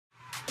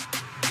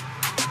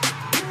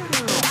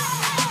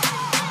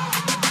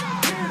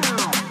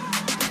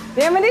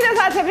Bienvenidos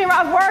a Tiffany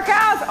Rothe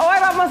Workouts. Hoy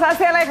vamos a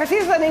hacer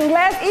ejercicios en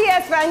inglés y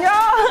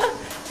español.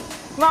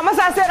 Vamos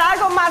a hacer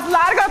algo más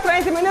largo,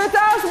 30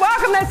 minutos.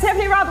 Welcome to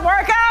Tiffany Rothe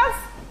Workouts.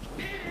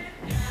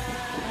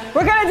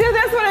 We're going to do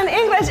this one in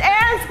English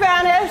and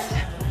Spanish.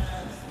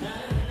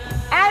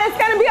 And it's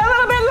going to be a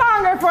little bit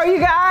longer for you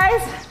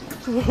guys.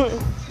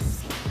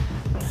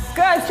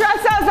 Good.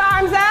 Stretch those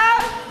arms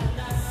out.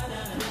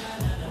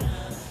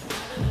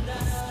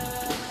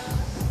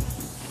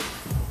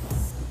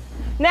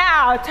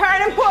 Now,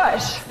 turn and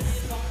push.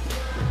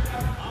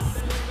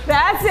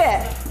 That's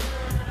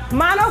it.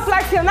 Mano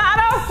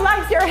flexionado,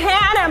 flex your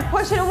hand and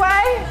push it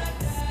away.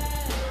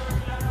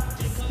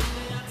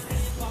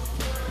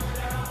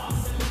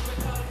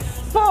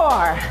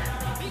 Four,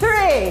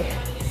 three,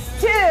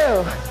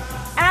 two,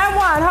 and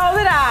one. Hold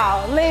it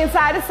out. Lean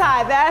side to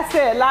side. That's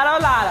it. Lado,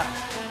 lado.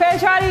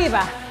 Pecho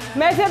arriba.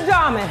 Mete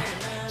abdomen.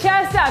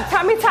 Chest up.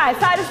 Tummy tight.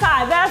 Side to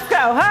side. Let's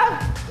go.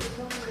 Huh?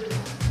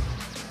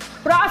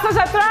 Brazos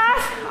atrás.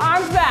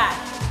 Arms back.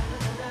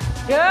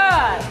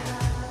 Good.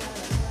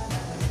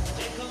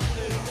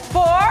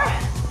 4,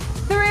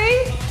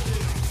 3,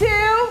 2,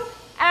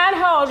 and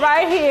hold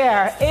right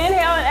here.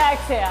 Inhale and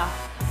exhale.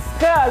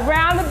 Good.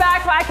 Round the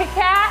back like a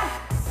cat.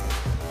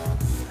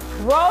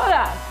 Roll it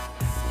up.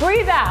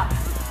 Breathe out.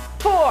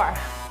 4,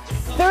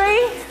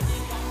 3,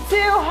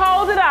 2,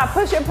 hold it up.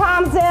 Push your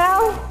palms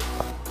down.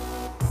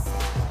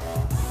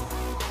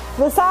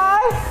 The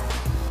side.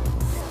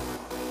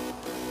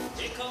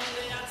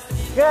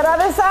 Good.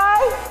 Other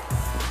side.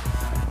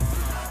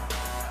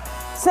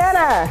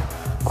 Center.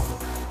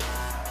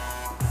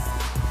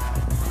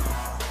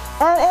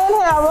 And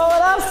inhale, roll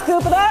it up,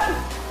 scoop it up.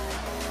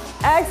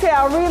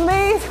 Exhale,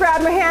 release,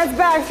 grab your hands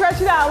back,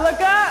 stretch it out,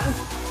 look up,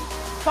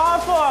 fall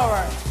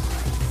forward.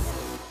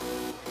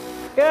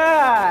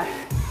 Good.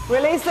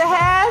 Release the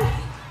head.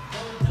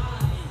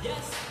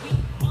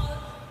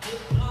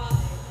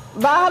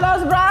 Baja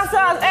los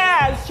brazos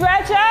and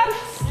stretch up,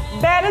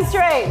 bend and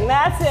straighten,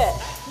 that's it.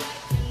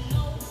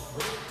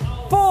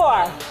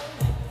 4,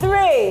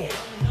 3,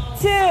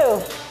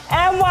 2,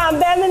 and 1.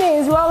 Bend the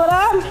knees, roll it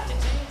up.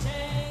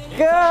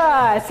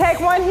 Good. Take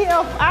one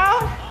heel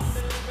out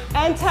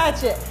and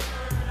touch it.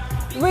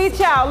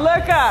 Reach out,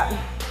 look up.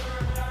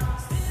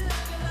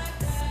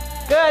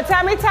 Good.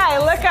 Tummy tight,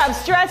 look up.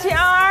 Stretch your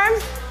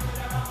arms.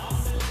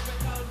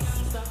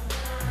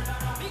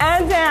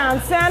 And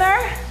down.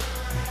 Center.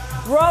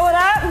 Roll it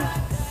up.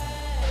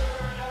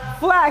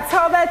 Flex.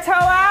 Hold that toe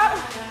out.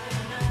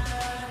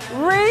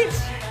 Reach.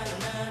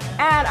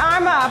 And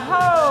arm up.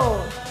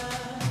 Hold.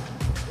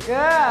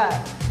 Good.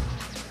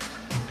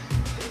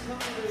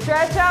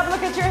 Stretch up,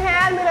 look at your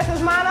hand, mira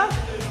tus manos.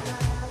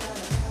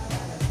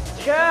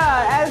 Good,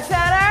 and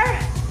center.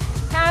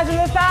 Hands to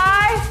the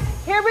thighs.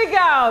 Here we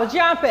go,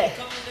 jump it.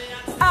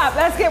 Up,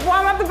 let's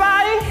warm up the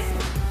body.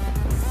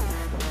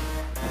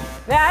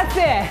 That's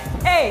it.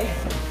 8,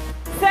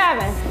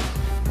 7,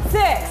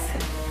 6,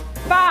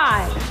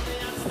 5,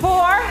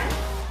 4,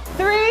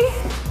 3,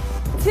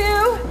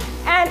 2,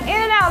 and in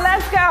and out,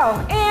 let's go.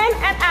 In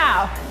and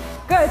out.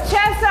 Good,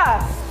 chest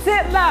up,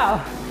 sit low.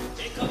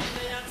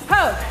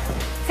 Hold.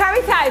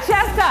 Tummy tight,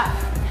 chest up.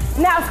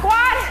 Now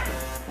squat,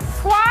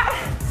 squat,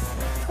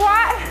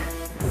 squat.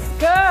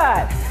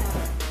 Good.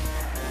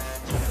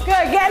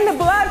 Good, getting the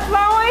blood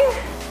flowing.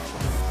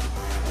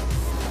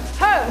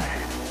 Hold,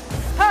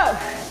 hold.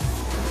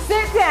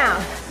 Sit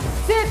down,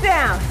 sit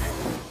down.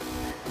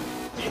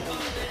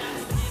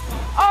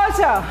 8,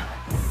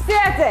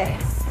 7,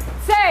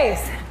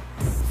 6,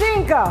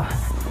 5,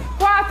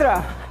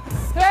 4,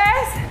 3,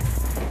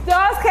 2,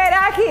 queda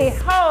aquí.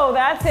 Hold,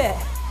 that's it.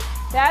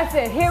 That's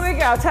it. Here we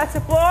go. Touch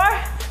the floor,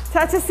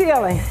 touch the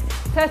ceiling.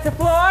 Touch the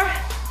floor,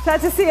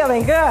 touch the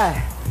ceiling. Good.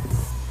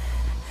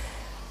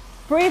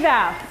 Breathe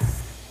out.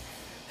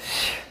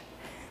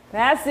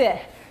 That's it.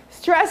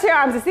 Stretch your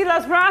arms. Así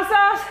los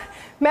brazos.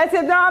 Mete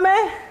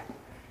abdomen.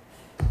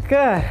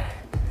 Good.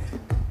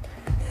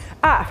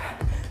 Up,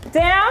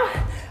 down,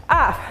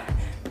 up,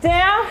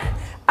 down,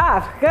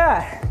 up.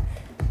 Good.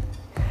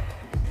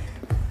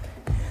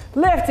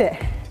 Lift it.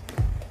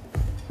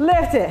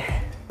 Lift it.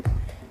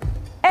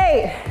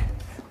 8,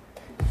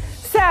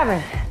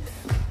 7,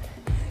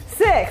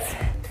 6,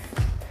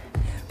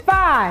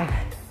 5,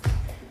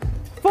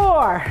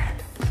 4,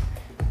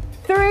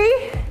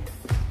 3,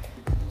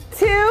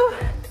 2,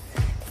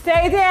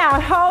 stay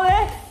down, hold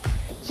it,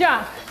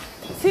 jump,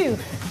 2,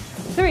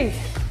 3,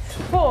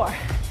 4,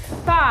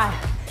 5,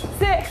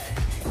 6,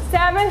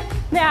 7,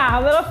 now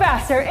a little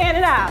faster, in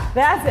and out,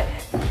 that's it,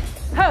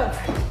 hold,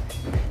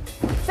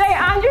 stay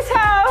on your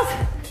toes,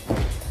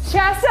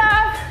 chest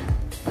up,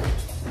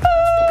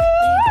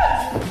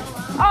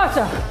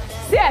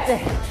 8,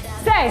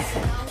 7,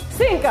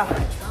 6,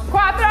 5,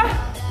 4,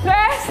 3,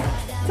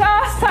 2,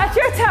 touch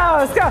your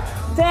toes, go,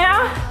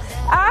 down,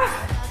 up,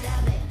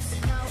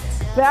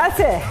 that's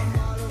it,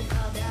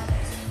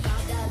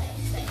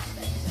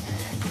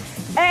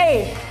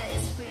 8,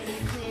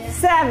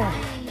 7,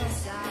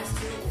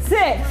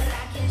 6,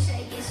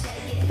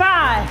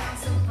 5,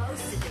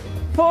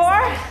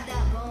 4,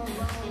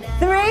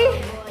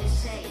 3,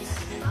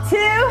 2.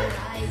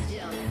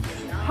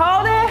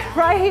 Hold it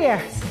right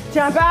here.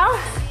 Jump out.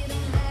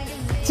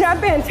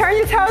 Jump in. Turn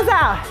your toes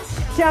out.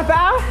 Jump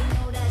out.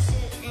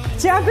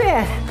 Jump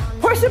in.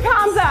 Push the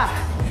palms up.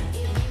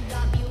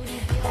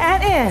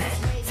 And in.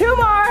 2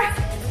 more.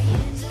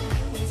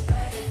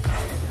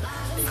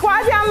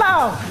 Squat down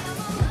low.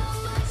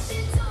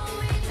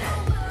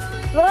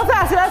 A little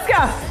faster. Let's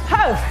go.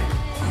 Ho.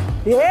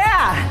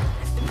 Yeah.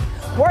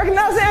 Working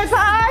those inner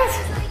thighs.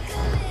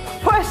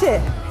 Push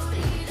it.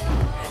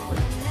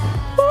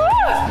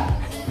 Woo.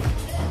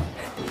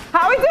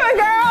 How we doing,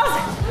 girls?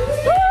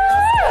 Woo.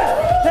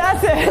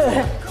 That's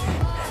it.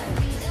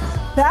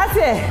 That's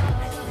it.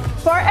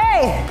 For 8,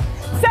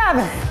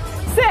 7,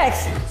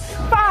 6,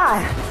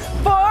 5,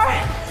 4,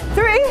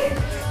 3,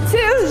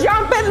 2.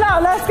 Jump it low.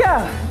 Let's go.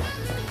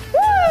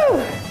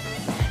 Woo.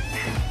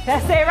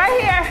 Let's stay right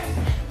here.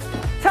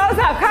 Toes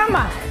up. Come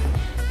on.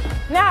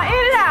 Now in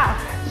and out.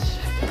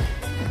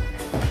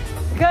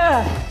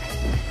 Good.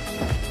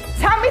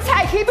 Tummy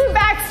tight. Keep your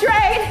back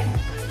straight.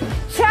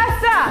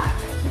 Chest up.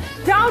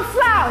 Don't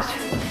slouch.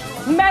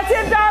 Mete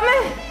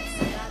abdomen.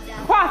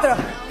 4,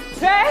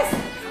 3,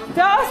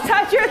 2.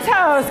 Touch your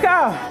toes.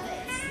 Go.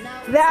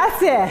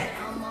 That's it.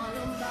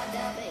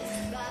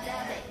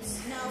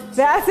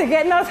 That's it.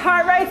 Getting those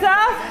heart rates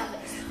up.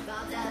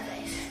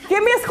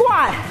 Give me a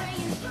squat.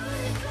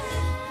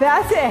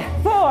 That's it.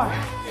 4,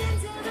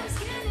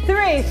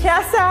 3.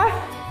 Chest up.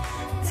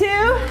 2,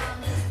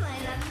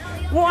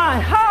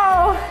 1.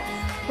 Hold.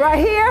 Right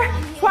here.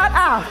 Squat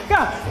out.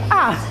 Go.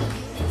 Out.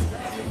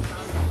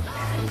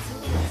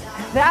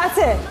 That's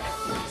it.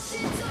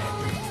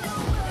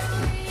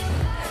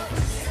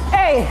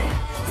 8,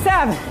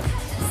 7,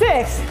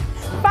 6,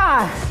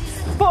 5,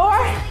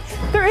 4,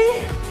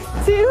 3,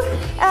 2,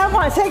 and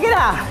 1. Take it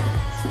out.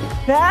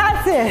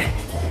 That's it.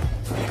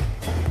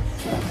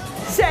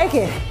 Shake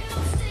it.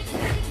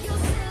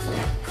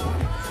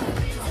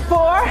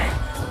 4,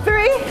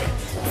 3,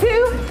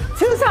 2.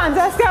 2 times.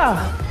 Let's go.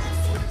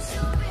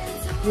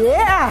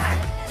 Yeah.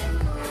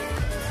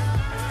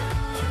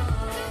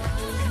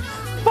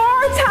 4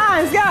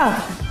 times. Go.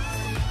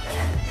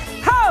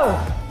 Ho.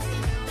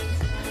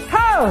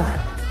 Ho.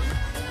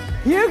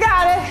 You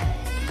got it.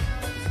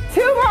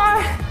 2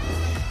 more.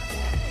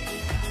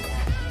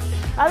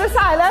 Other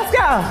side. Let's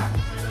go.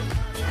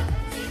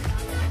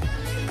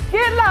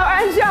 Get low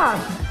and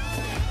jump.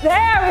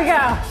 There we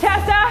go.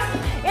 Chest up.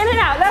 In and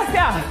out. Let's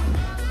go.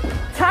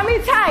 Tummy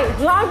tight.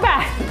 Long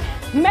back.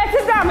 Mete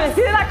abdomen.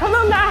 Sigue la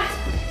columna.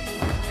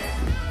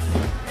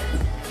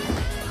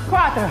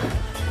 4,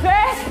 3,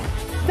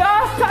 2.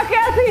 Toque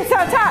el piso.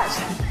 Touch.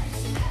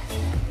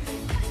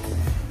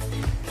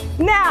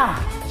 Now,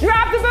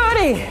 drop the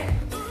booty.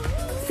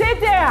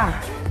 Sit down.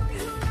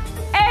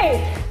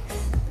 8,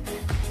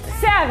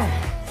 7,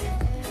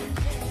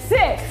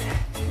 6,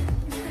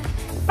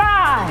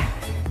 5,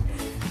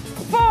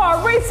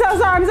 4. Reach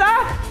those arms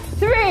up.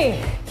 3,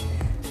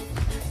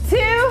 2.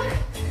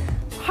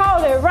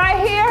 Hold it right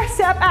here.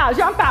 Step out.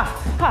 Jump out.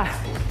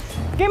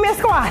 Give me a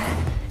squat.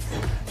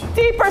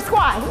 Deeper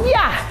squat.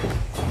 Yeah.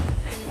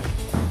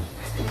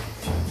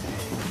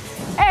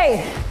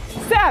 8,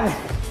 7,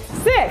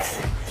 6,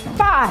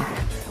 5,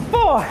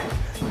 4,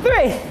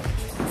 3,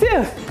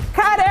 2.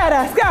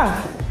 Caderas. Go.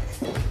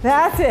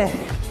 That's it.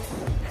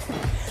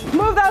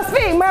 Move those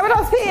feet. Mueve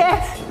those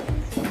pies.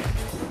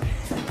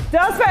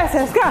 Dos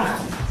veces. Go.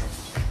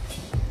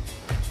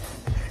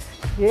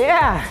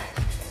 Yeah.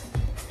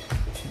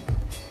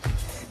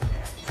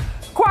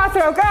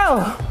 4.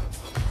 Go.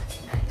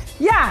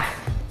 Yeah.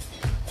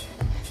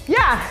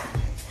 Yeah.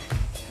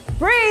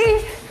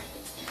 Breathe.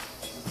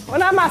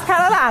 Una más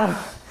cada lado.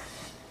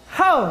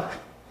 Hold.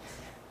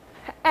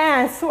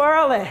 And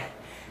swirl it.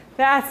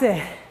 That's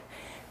it.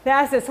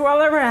 That's it.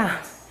 Swirl it around.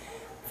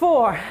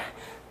 4,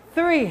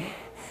 3,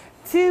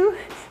 2,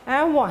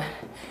 and 1.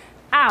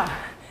 Out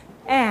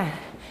and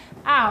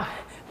out.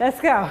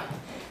 Let's go.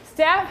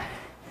 Step.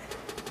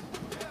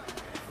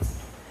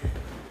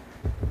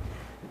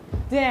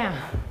 Down.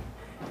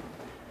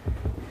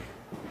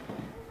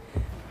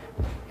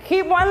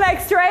 Keep one leg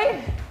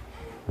straight.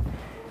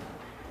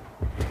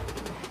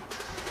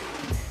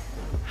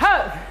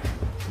 Hug.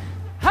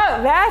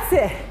 Hug. That's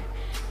it.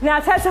 Now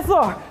touch the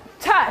floor.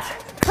 Touch.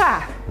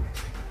 Clap.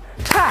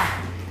 Clap.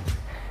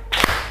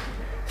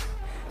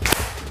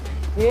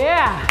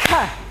 Yeah.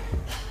 Hug.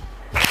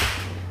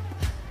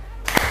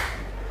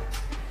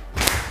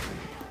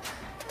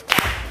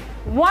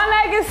 One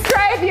leg is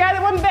straight, the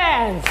other one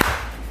bends.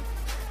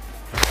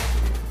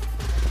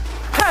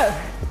 Hug.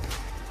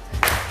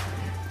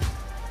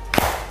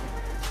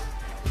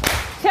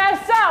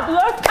 Chest up,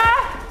 look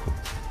up.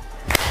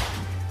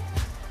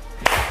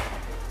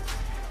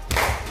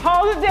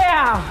 Hold it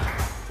down.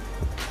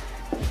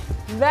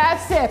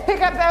 That's it.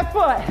 Pick up that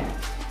foot.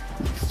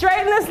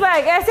 Straighten this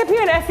leg. Ese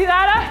pie,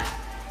 estirada.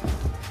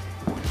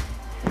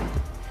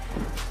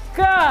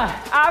 Good.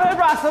 Abre el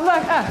brazo.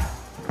 Look up.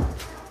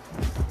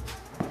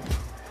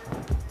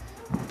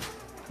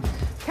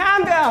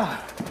 Cambio.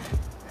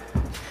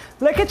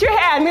 Look at your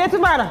head. Mira tu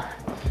mano.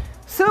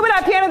 Sube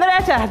la pierna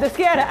derecha, de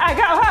izquierda. I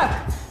go up.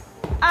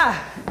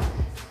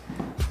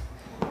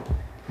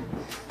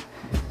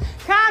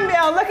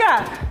 Cambio, look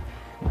up.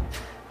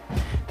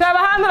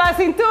 Trabajando la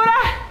cintura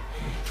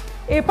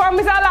y por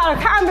mis al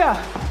lado. Cambio.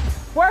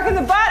 Working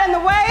the butt and the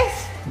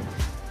waist.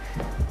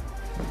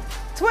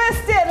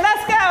 Twist it,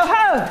 let's go,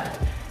 hold.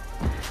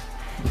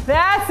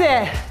 That's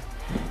it.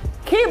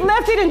 Keep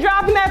lifting and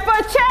dropping that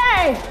foot.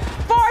 Change.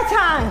 4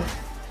 times.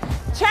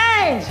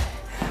 Change.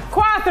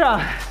 4.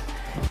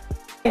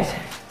 Change.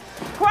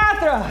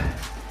 4.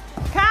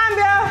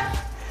 Cambio.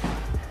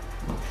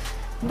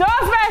 2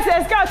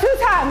 veces. Go 2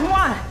 times.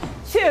 1,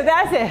 2.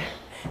 That's it.